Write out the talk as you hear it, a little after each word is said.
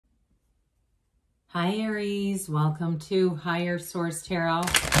Hi Aries, welcome to Higher Source Tarot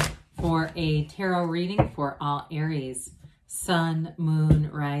for a tarot reading for all Aries, Sun, Moon,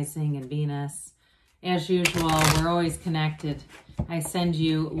 Rising, and Venus. As usual, we're always connected. I send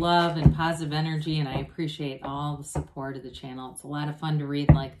you love and positive energy, and I appreciate all the support of the channel. It's a lot of fun to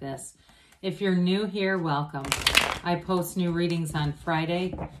read like this. If you're new here, welcome. I post new readings on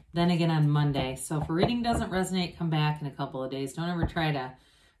Friday, then again on Monday. So if a reading doesn't resonate, come back in a couple of days. Don't ever try to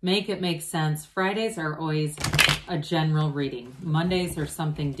make it make sense. Fridays are always a general reading. Mondays are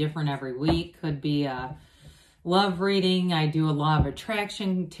something different every week. Could be a love reading. I do a law of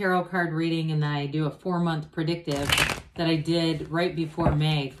attraction tarot card reading, and then I do a 4-month predictive that I did right before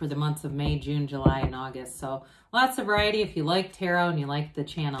May for the months of May, June, July, and August. So lots of variety. If you like tarot and you like the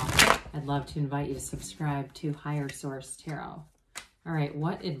channel, I'd love to invite you to subscribe to Higher Source Tarot. All right,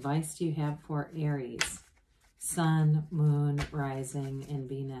 what advice do you have for Aries? Sun, Moon, Rising, and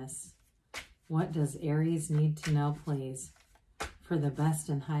Venus. What does Aries need to know, please, for the best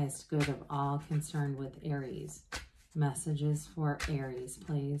and highest good of all concerned with Aries? Messages for Aries,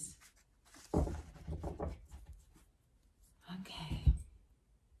 please. Okay.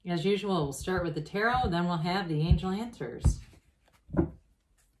 As usual, we'll start with the tarot, then we'll have the angel answers.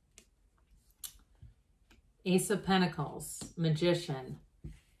 Ace of Pentacles, Magician,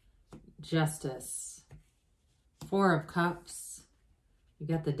 Justice, Four of Cups. You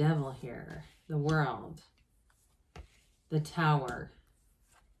got the Devil here, the World, the Tower,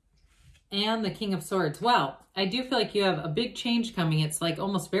 and the King of Swords. Well, I do feel like you have a big change coming. It's like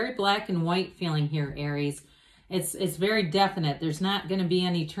almost very black and white feeling here, Aries. It's very definite. There's not going to be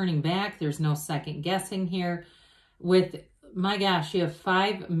any turning back. There's no second guessing here. With, my gosh, you have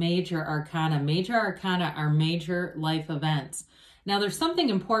 5 major arcana. Major arcana are major life events. Now, there's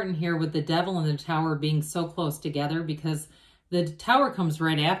something important here with the Devil and the Tower being so close together, because the Tower comes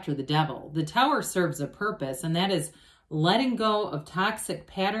right after the Devil. The Tower serves a purpose, and that is letting go of toxic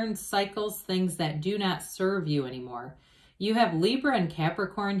patterns, cycles, things that do not serve you anymore. You have Libra and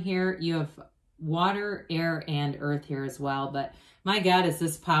Capricorn here. You have water, air, and earth here as well. But my God, is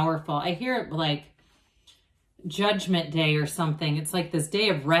this powerful. I hear it like Judgment Day or something. It's like this day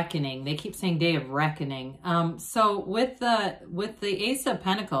of reckoning. They keep saying day of reckoning. So with the Ace of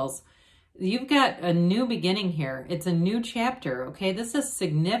Pentacles, you've got a new beginning here. It's a new chapter. Okay, this is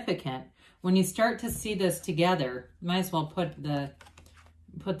significant. When you start to see this together, might as well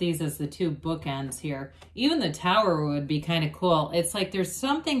put these as the 2 bookends here. Even the Tower would be kind of cool. It's like there's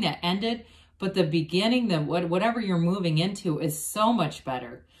something that ended, but the beginning, whatever you're moving into, is so much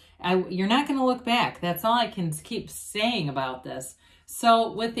better. You're not going to look back. That's all I can keep saying about this.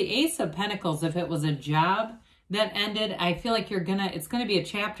 So with the Ace of Pentacles, if it was a job that ended, I feel like it's going to be a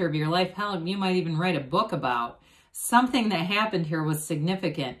chapter of your life. Hell, you might even write a book about something that happened here was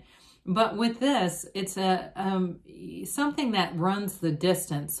significant. But with this, it's something that runs the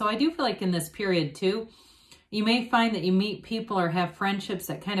distance. So I do feel like in this period too, you may find that you meet people or have friendships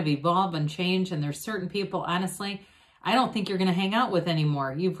that kind of evolve and change. And there's certain people, honestly, I don't think you're going to hang out with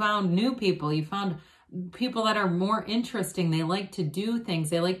anymore. You found new people. You found people that are more interesting. They like to do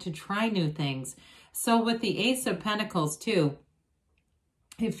things. They like to try new things. So with the Ace of Pentacles too,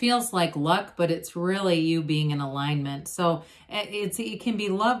 it feels like luck, but it's really you being in alignment. So it can be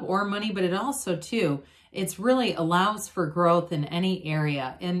love or money, but it also too, it's really allows for growth in any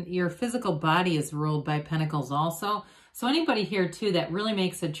area. And your physical body is ruled by Pentacles also. So anybody here too that really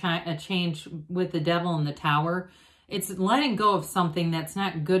makes a change with the Devil and the Tower, it's letting go of something that's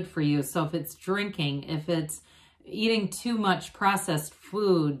not good for you. So if it's drinking, if it's eating too much processed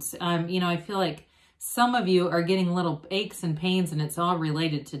foods, I feel like some of you are getting little aches and pains, and it's all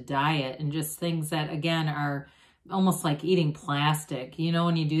related to diet and just things that, again, are almost like eating plastic. You know,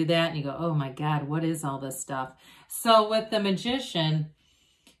 when you do that and you go, oh my God, what is all this stuff? So with the Magician,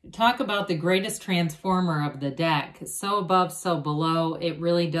 talk about the greatest transformer of the deck. So above, so below. It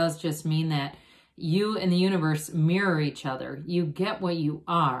really does just mean that you and the universe mirror each other. You get what you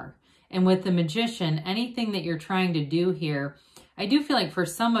are. And with the Magician, anything that you're trying to do here, I do feel like for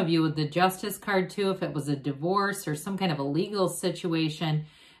some of you with the Justice card too, if it was a divorce or some kind of a legal situation,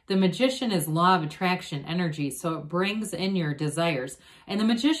 the Magician is law of attraction energy. So it brings in your desires. And the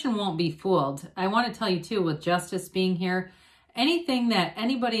Magician won't be fooled. I want to tell you too, with Justice being here,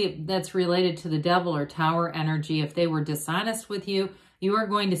 anybody that's related to the Devil or Tower energy, if they were dishonest with you, you are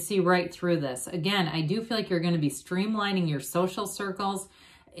going to see right through this. Again, I do feel like you're going to be streamlining your social circles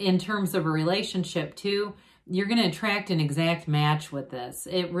in terms of a relationship too. You're going to attract an exact match with this.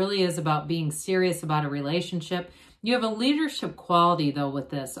 It really is about being serious about a relationship. You have a leadership quality though with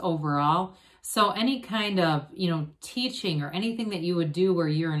this overall. So any kind of, teaching or anything that you would do where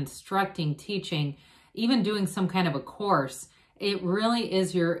you're instructing, teaching, even doing some kind of a course, it really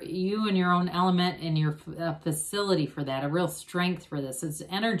is you and your own element and your facility for that, a real strength for this. It's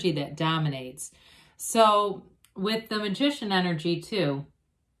energy that dominates. So with the magician energy too,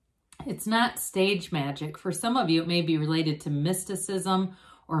 it's not stage magic. For some of you, it may be related to mysticism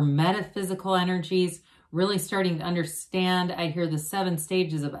or metaphysical energies, really starting to understand. I hear the 7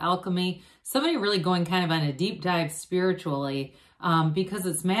 stages of alchemy. Somebody really going kind of on a deep dive spiritually, because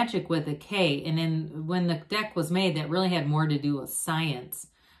it's magic with a K. And when the deck was made, that really had more to do with science.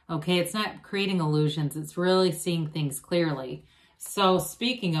 Okay, it's not creating illusions. It's really seeing things clearly. So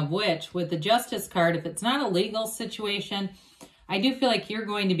speaking of which, with the Justice card, if it's not a legal situation, I do feel like you're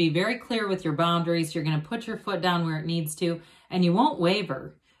going to be very clear with your boundaries. You're going to put your foot down where it needs to, and you won't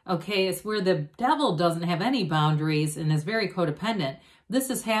waver. Okay, it's where the Devil doesn't have any boundaries and is very codependent. This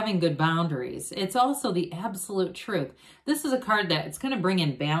is having good boundaries. It's also the absolute truth. This is a card that it's going to bring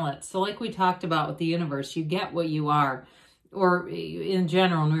in balance. So like we talked about with the universe, you get what you are, or in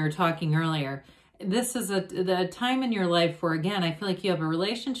general, when we were talking earlier, this is the time in your life where, again, I feel like you have a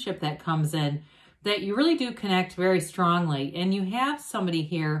relationship that comes in that you really do connect very strongly. And you have somebody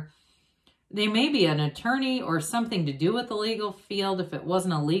here, they may be an attorney or something to do with the legal field if it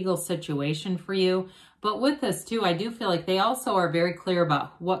wasn't a legal situation for you. But with this too, I do feel like they also are very clear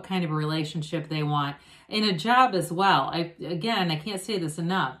about what kind of a relationship they want. In a job as well. Again, I can't say this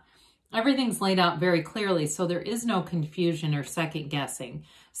enough. Everything's laid out very clearly, so there is no confusion or second guessing.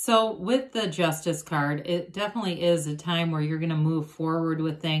 So with the Justice card, it definitely is a time where you're going to move forward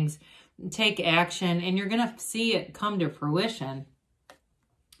with things, take action, and you're going to see it come to fruition.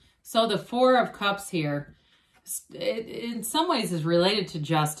 So the 4 of Cups here, it in some ways is related to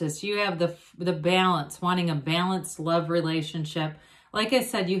justice. You have the balance, wanting a balanced love relationship. Like I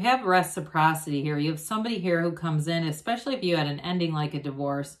said, you have reciprocity here. You have somebody here who comes in, especially if you had an ending like a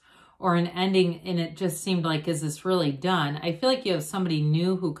divorce or an ending and it just seemed like, is this really done? I feel like you have somebody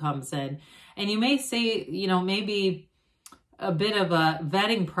new who comes in, and you may say, maybe a bit of a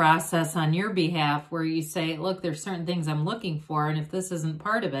vetting process on your behalf where you say, look, there's certain things I'm looking for, and if this isn't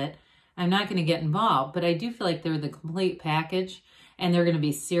part of it, I'm not going to get involved. But I do feel like they're the complete package, and they're going to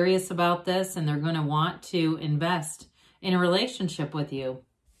be serious about this, and they're going to want to invest in a relationship with you.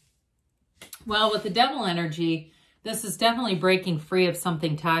 Well, with the Devil energy, this is definitely breaking free of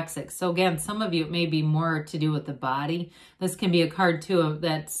something toxic. So again, some of you, it may be more to do with the body. This can be a card too of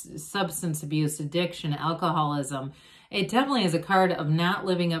that's substance abuse, addiction, alcoholism. It definitely is a card of not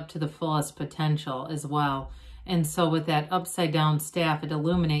living up to the fullest potential as well. And so with that upside down staff, it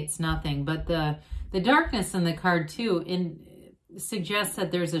illuminates nothing. But the darkness in the card too suggests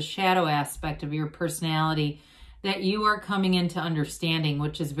that there's a shadow aspect of your personality that you are coming into understanding,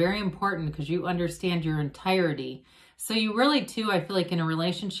 which is very important because you understand your entirety. So you really too, I feel like in a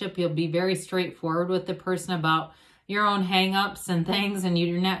relationship, you'll be very straightforward with the person about your own hang-ups and things, and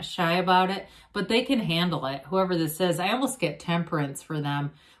you're not shy about it, but they can handle it, whoever this is. I almost get Temperance for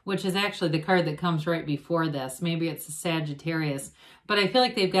them, which is actually the card that comes right before this. Maybe it's a Sagittarius, but I feel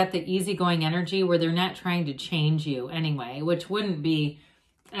like they've got the easygoing energy where they're not trying to change you anyway, which wouldn't be,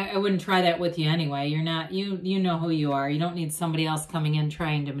 I wouldn't try that with you anyway. You're not, you know who you are. You don't need somebody else coming in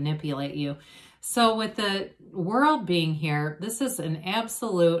trying to manipulate you. So with the World being here, this is an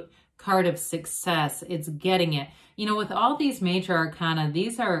absolute card of success. It's getting it. With all these major arcana,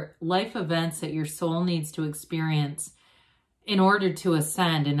 these are life events that your soul needs to experience in order to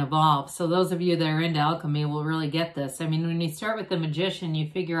ascend and evolve. So those of you that are into alchemy will really get this. I mean, when you start with the Magician,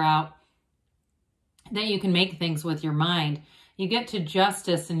 you figure out that you can make things with your mind. You get to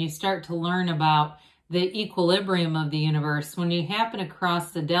Justice and you start to learn about the equilibrium of the universe. When you happen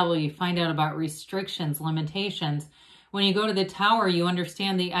across the Devil, you find out about restrictions, limitations. When you go to the Tower, you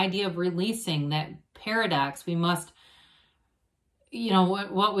understand the idea of releasing that paradox. We must,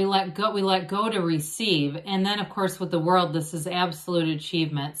 what we let go to receive. And then, of course, with the World, this is absolute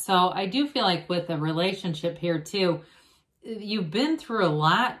achievement. So I do feel like with a relationship here, too, you've been through a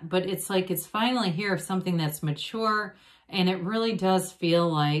lot, but it's like it's finally here, something that's mature, and it really does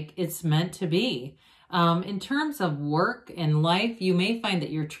feel like it's meant to be. In terms of work and life, you may find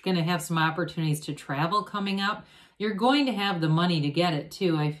that you're going to have some opportunities to travel coming up. You're going to have the money to get it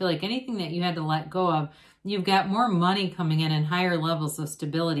too. I feel like anything that you had to let go of, you've got more money coming in and higher levels of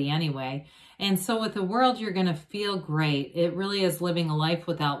stability anyway. And so with the World, you're going to feel great. It really is living a life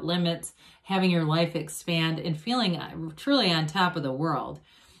without limits, having your life expand and feeling truly on top of the world.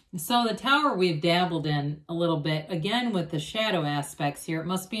 So the Tower we've dabbled in a little bit, again with the shadow aspects here. It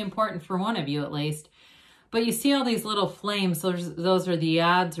must be important for one of you at least. But you see all these little flames. Those are the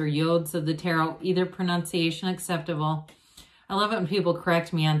yods or yods of the tarot. Either pronunciation acceptable. I love it when people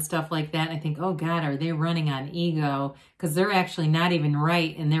correct me on stuff like that. And I think, oh God, are they running on ego? Because they're actually not even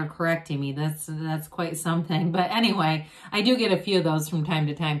right and they're correcting me. That's quite something. But anyway, I do get a few of those from time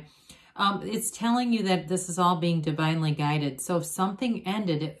to time. It's telling you that this is all being divinely guided. So if something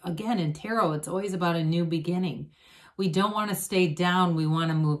ended, again, in tarot, it's always about a new beginning. We don't want to stay down. We want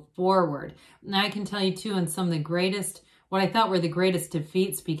to move forward. And I can tell you too, in some of the greatest, what I thought were the greatest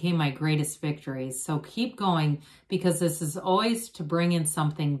defeats became my greatest victories. So keep going, because this is always to bring in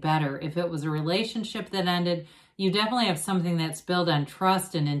something better. If it was a relationship that ended, you definitely have something that's built on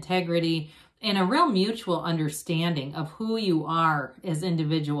trust and integrity and a real mutual understanding of who you are as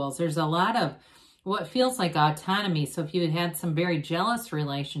individuals. There's a lot of what feels like autonomy. So if you had some very jealous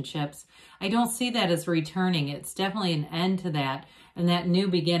relationships, I don't see that as returning. It's definitely an end to that and that new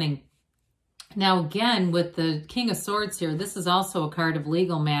beginning. Now, again, with the King of Swords here, this is also a card of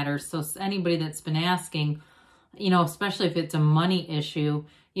legal matters. So anybody that's been asking, you know, especially if it's a money issue,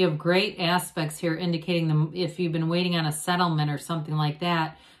 you have great aspects here indicating them if you've been waiting on a settlement or something like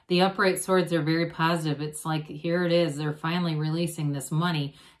that. The upright swords are very positive. It's like, here it is. They're finally releasing this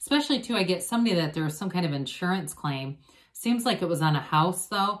money. Especially, too, I get somebody that there was some kind of insurance claim. Seems like it was on a house,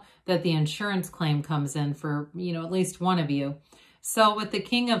 though, that the insurance claim comes in for, you know, at least one of you. So with the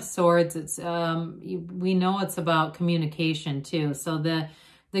King of Swords, it's we know it's about communication too. So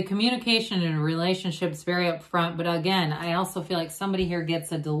the communication in a relationship is very upfront. But again, I also feel like somebody here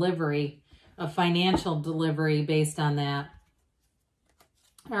gets a delivery, a financial delivery based on that.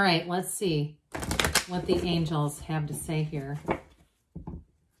 All right, let's see what the angels have to say here.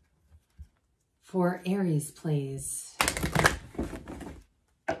 For Aries, please.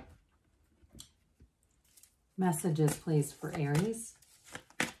 Messages, please, for Aries.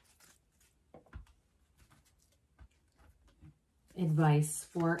 Advice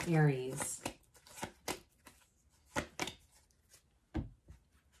for Aries.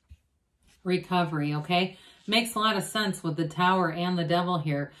 Recovery, okay? Makes a lot of sense with the Tower and the Devil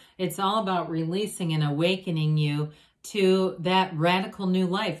here. It's all about releasing and awakening you to that radical new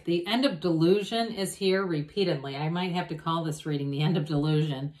life. The end of delusion is here repeatedly. I might have to call this reading the end of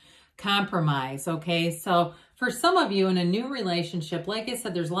delusion. Compromise, okay? So for some of you in a new relationship, like I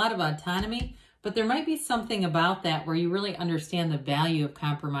said, there's a lot of autonomy, but there might be something about that where you really understand the value of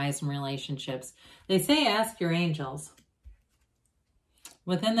compromise in relationships. They say ask your angels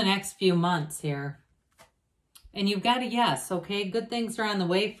within the next few months here. And you've got a yes, okay? Good things are on the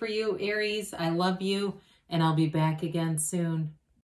way for you, Aries. I love you, and I'll be back again soon.